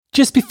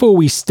Just before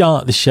we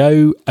start the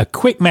show, a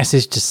quick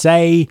message to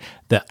say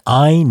that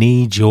I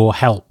need your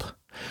help.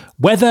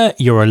 Whether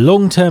you're a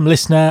long-term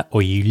listener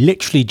or you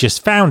literally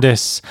just found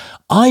us,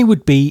 I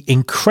would be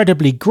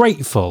incredibly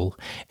grateful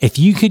if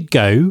you could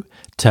go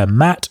to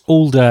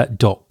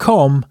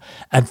mattalder.com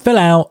and fill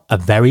out a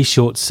very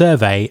short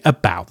survey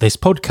about this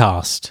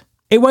podcast.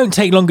 It won't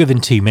take longer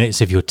than 2 minutes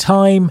of your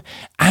time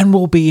and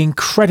will be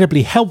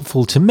incredibly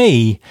helpful to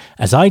me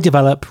as I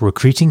develop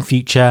Recruiting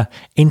Future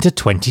into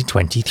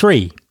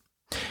 2023.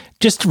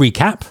 Just to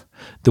recap,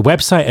 the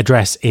website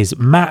address is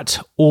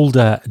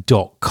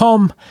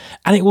mattalder.com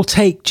and it will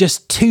take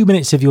just 2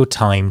 minutes of your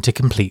time to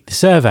complete the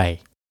survey.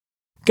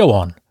 Go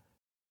on,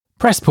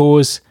 press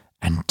pause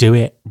and do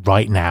it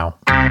right now.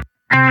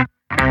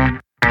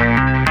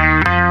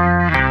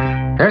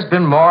 There's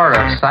been more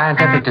of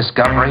scientific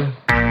discovery,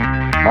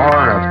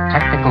 more of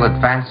technical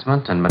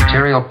advancement and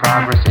material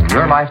progress in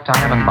your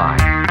lifetime and mine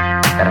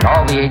than in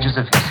all the ages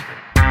of history.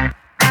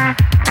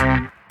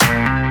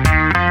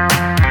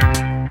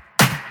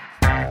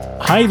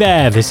 Hi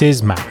there, this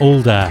is Matt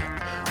Alder.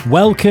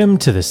 Welcome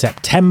to the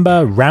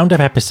September Roundup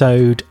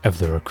episode of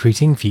the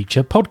Recruiting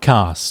Future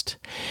podcast.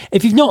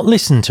 If you've not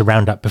listened to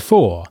Roundup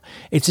before,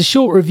 it's a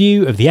short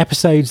review of the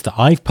episodes that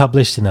I've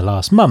published in the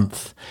last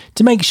month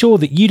to make sure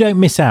that you don't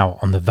miss out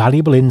on the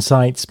valuable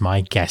insights my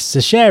guests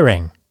are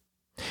sharing.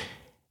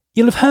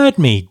 You'll have heard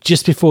me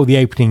just before the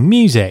opening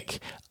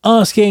music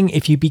asking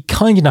if you'd be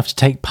kind enough to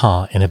take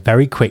part in a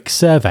very quick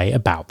survey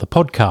about the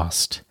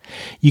podcast.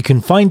 You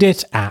can find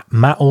it at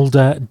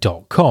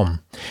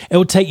mattalder.com. It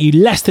will take you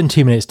less than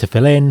 2 minutes to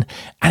fill in,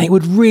 and it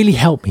would really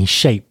help me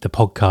shape the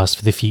podcast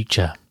for the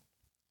future.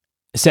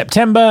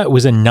 September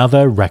was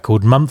another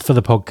record month for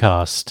the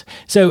podcast,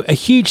 so a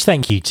huge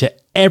thank you to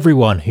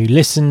everyone who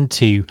listened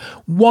to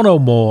one or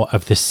more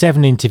of the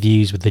 7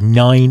 interviews with the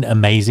 9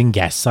 amazing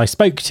guests I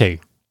spoke to.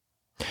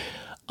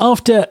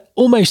 After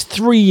almost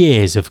 3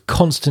 years of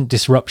constant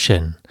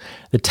disruption,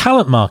 the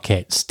talent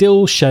market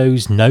still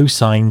shows no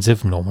signs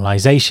of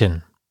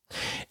normalisation.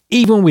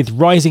 Even with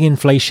rising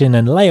inflation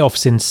and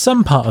layoffs in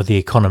some part of the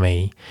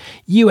economy,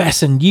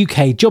 US and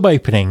UK job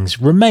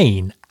openings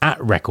remain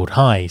at record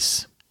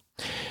highs.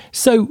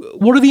 So,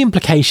 what are the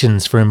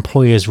implications for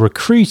employers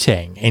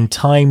recruiting in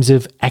times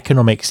of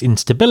economic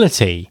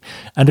instability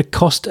and a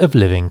cost of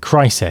living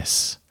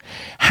crisis?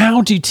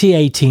 How do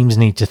TA teams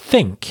need to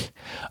think?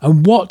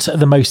 And what are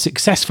the most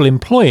successful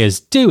employers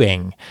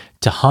doing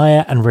to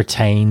hire and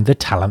retain the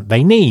talent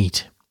they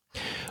need?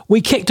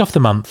 We kicked off the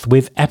month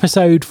with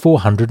episode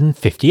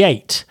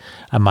 458,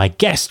 and my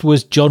guest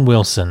was John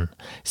Wilson,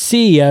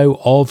 CEO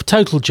of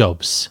Total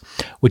Jobs,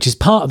 which is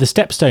part of the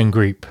Stepstone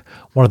Group,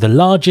 one of the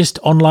largest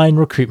online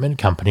recruitment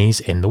companies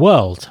in the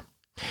world.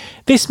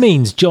 This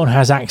means John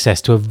has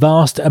access to a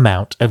vast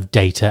amount of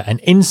data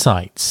and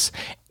insights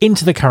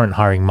into the current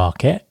hiring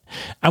market,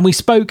 and we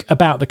spoke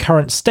about the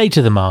current state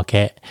of the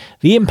market,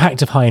 the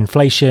impact of high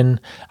inflation,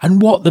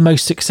 and what the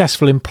most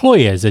successful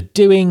employers are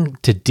doing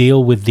to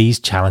deal with these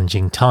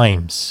challenging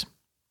times.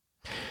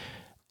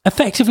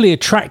 Effectively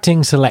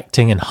attracting,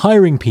 selecting, and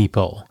hiring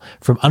people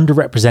from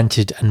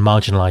underrepresented and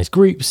marginalised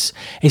groups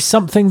is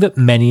something that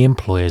many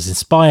employers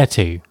aspire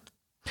to.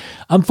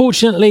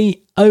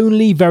 Unfortunately,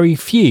 only very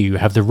few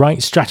have the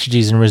right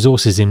strategies and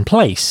resources in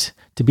place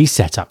to be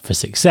set up for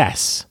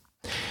success.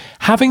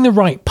 Having the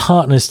right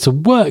partners to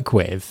work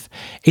with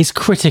is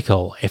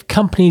critical if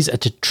companies are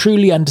to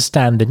truly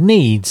understand the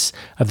needs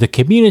of the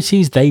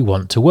communities they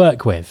want to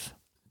work with.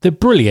 The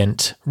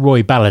brilliant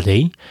Roy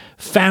Ballady,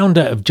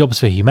 founder of Jobs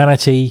for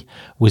Humanity,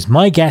 was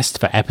my guest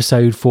for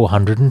episode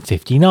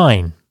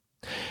 459.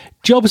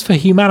 Jobs for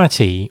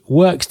Humanity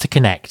works to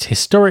connect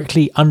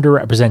historically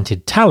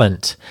underrepresented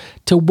talent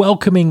to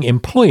welcoming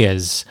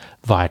employers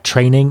via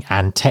training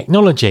and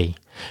technology.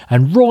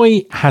 And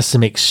Roy has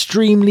some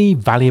extremely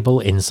valuable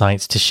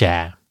insights to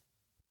share.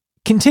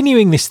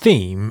 Continuing this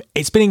theme,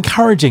 it's been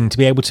encouraging to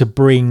be able to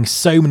bring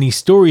so many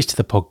stories to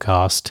the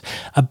podcast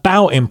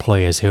about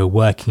employers who are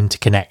working to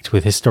connect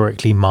with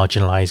historically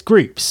marginalised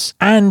groups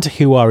and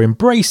who are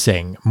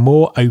embracing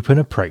more open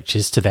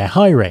approaches to their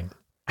hiring.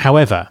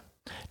 However,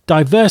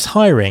 diverse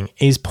hiring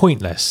is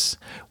pointless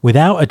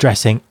without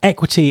addressing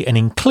equity and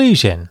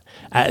inclusion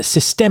at a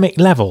systemic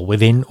level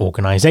within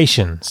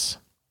organisations.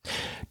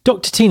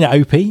 Dr. Tina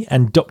Opie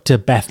and Dr.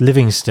 Beth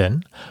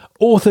Livingston,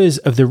 authors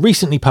of the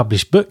recently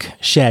published book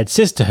Shared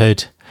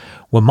Sisterhood,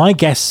 were my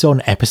guests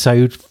on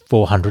episode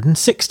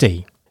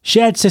 460.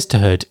 Shared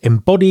Sisterhood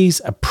embodies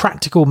a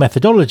practical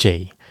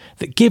methodology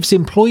that gives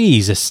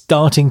employees a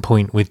starting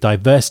point with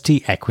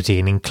diversity, equity,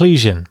 and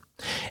inclusion.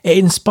 It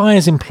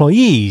inspires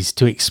employees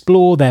to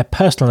explore their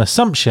personal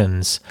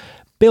assumptions,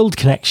 build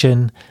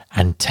connection,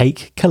 and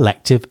take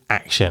collective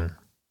action.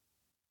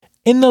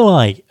 In the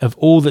light of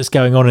all that's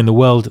going on in the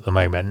world at the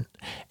moment,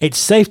 it's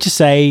safe to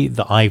say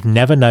that I've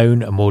never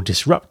known a more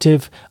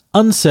disruptive,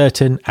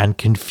 uncertain, and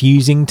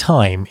confusing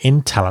time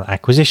in talent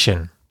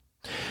acquisition.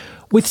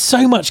 With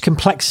so much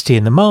complexity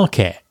in the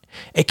market,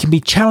 it can be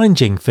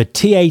challenging for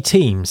TA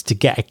teams to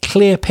get a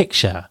clear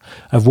picture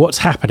of what's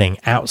happening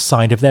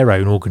outside of their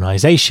own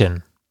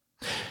organisation.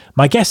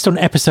 My guest on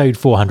episode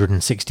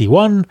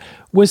 461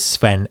 was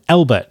Sven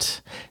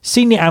Elbert,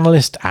 Senior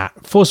Analyst at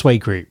Fosway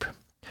Group.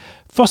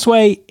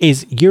 Fosway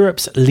is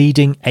Europe's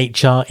leading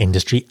HR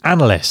industry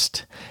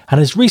analyst and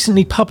has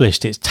recently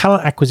published its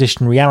Talent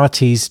Acquisition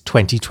Realities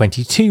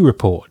 2022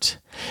 report,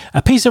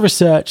 a piece of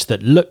research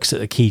that looks at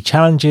the key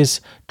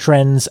challenges,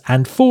 trends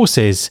and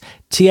forces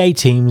TA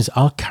teams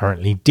are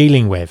currently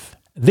dealing with.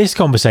 This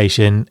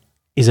conversation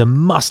is a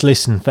must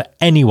listen for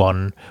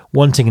anyone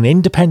wanting an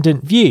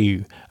independent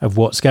view of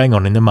what's going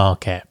on in the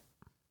market.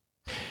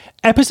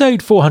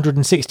 Episode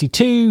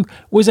 462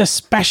 was a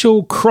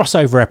special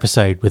crossover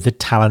episode with the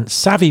Talent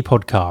Savvy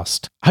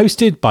podcast,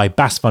 hosted by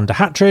Bas van der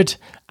Hatred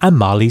and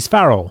Marlies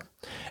Farrell.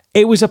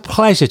 It was a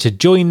pleasure to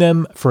join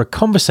them for a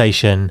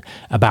conversation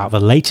about the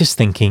latest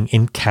thinking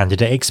in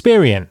candidate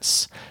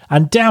experience,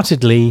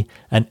 undoubtedly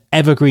an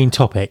evergreen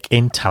topic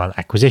in talent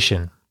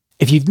acquisition.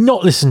 If you've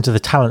not listened to the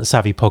Talent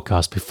Savvy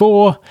podcast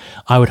before,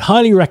 I would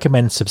highly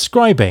recommend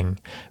subscribing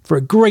for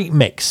a great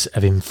mix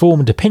of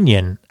informed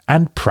opinion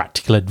and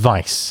practical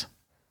advice.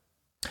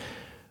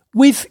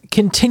 With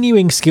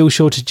continuing skill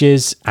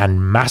shortages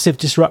and massive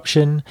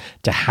disruption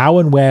to how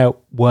and where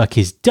work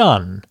is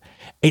done,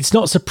 it's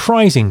not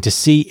surprising to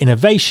see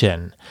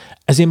innovation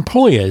as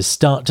employers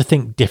start to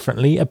think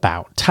differently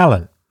about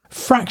talent.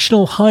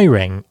 Fractional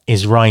hiring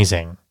is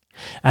rising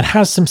and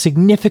has some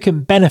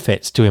significant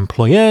benefits to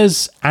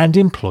employers and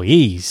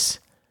employees.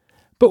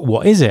 But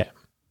what is it?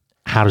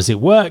 How does it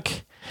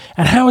work?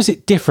 And how is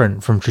it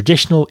different from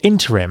traditional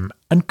interim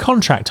and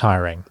contract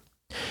hiring?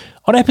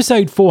 On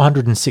episode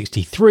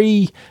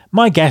 463,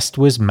 my guest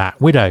was Matt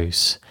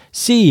Widdows,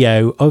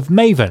 CEO of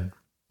Maven.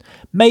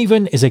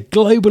 Maven is a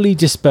globally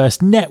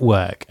dispersed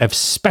network of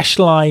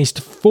specialised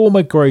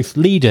former growth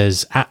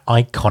leaders at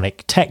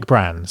iconic tech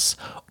brands,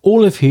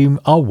 all of whom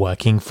are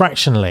working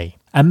fractionally.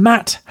 And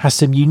Matt has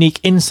some unique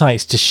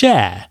insights to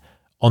share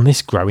on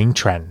this growing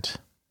trend.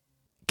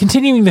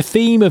 Continuing the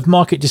theme of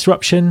market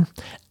disruption,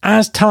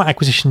 as talent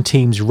acquisition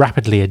teams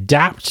rapidly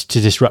adapt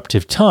to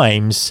disruptive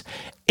times,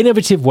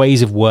 innovative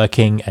ways of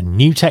working and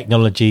new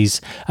technologies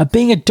are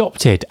being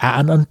adopted at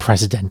an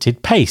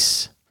unprecedented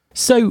pace.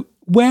 So,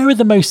 where are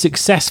the most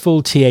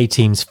successful TA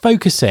teams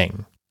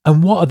focusing?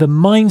 And what are the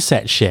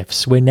mindset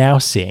shifts we're now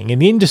seeing in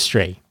the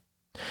industry?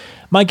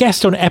 My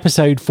guest on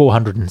episode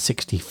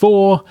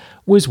 464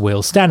 was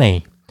Will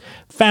Stanny,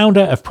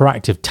 founder of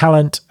Proactive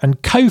Talent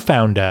and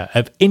co-founder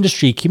of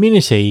industry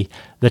community,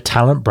 the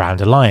Talent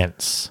Brand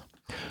Alliance.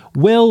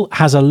 Will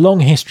has a long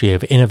history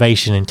of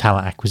innovation in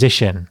talent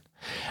acquisition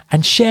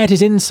and shared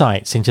his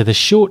insights into the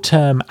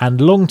short-term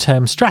and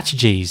long-term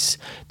strategies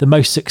the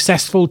most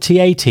successful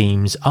TA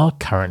teams are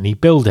currently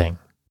building.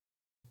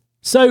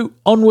 So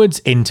onwards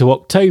into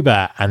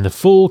October and the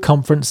full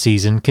conference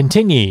season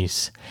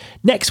continues.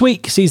 Next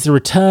week sees the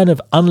return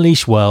of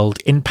Unleash World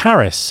in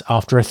Paris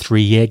after a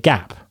 3-year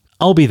gap.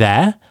 I'll be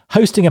there,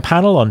 hosting a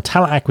panel on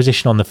talent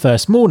acquisition on the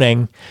first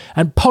morning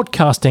and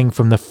podcasting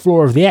from the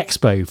floor of the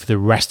expo for the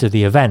rest of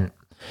the event.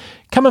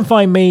 Come and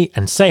find me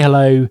and say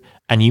hello,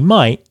 and you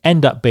might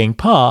end up being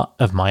part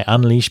of my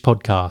Unleash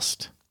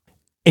podcast.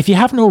 If you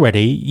haven't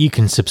already, you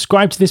can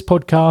subscribe to this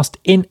podcast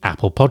in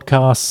Apple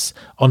Podcasts,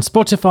 on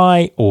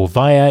Spotify, or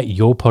via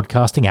your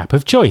podcasting app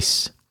of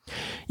choice.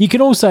 You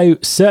can also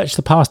search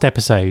the past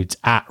episodes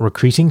at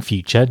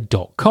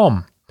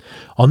recruitingfuture.com.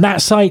 On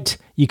that site,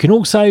 you can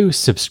also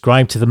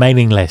subscribe to the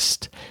mailing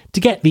list to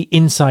get the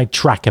inside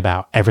track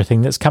about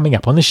everything that's coming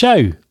up on the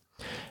show.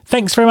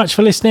 Thanks very much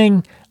for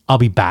listening. I'll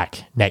be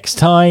back next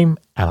time,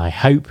 and I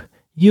hope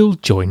you'll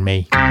join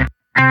me.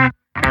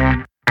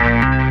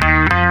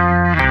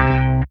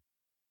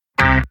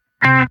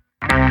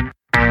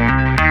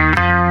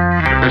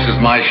 This is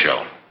my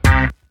show.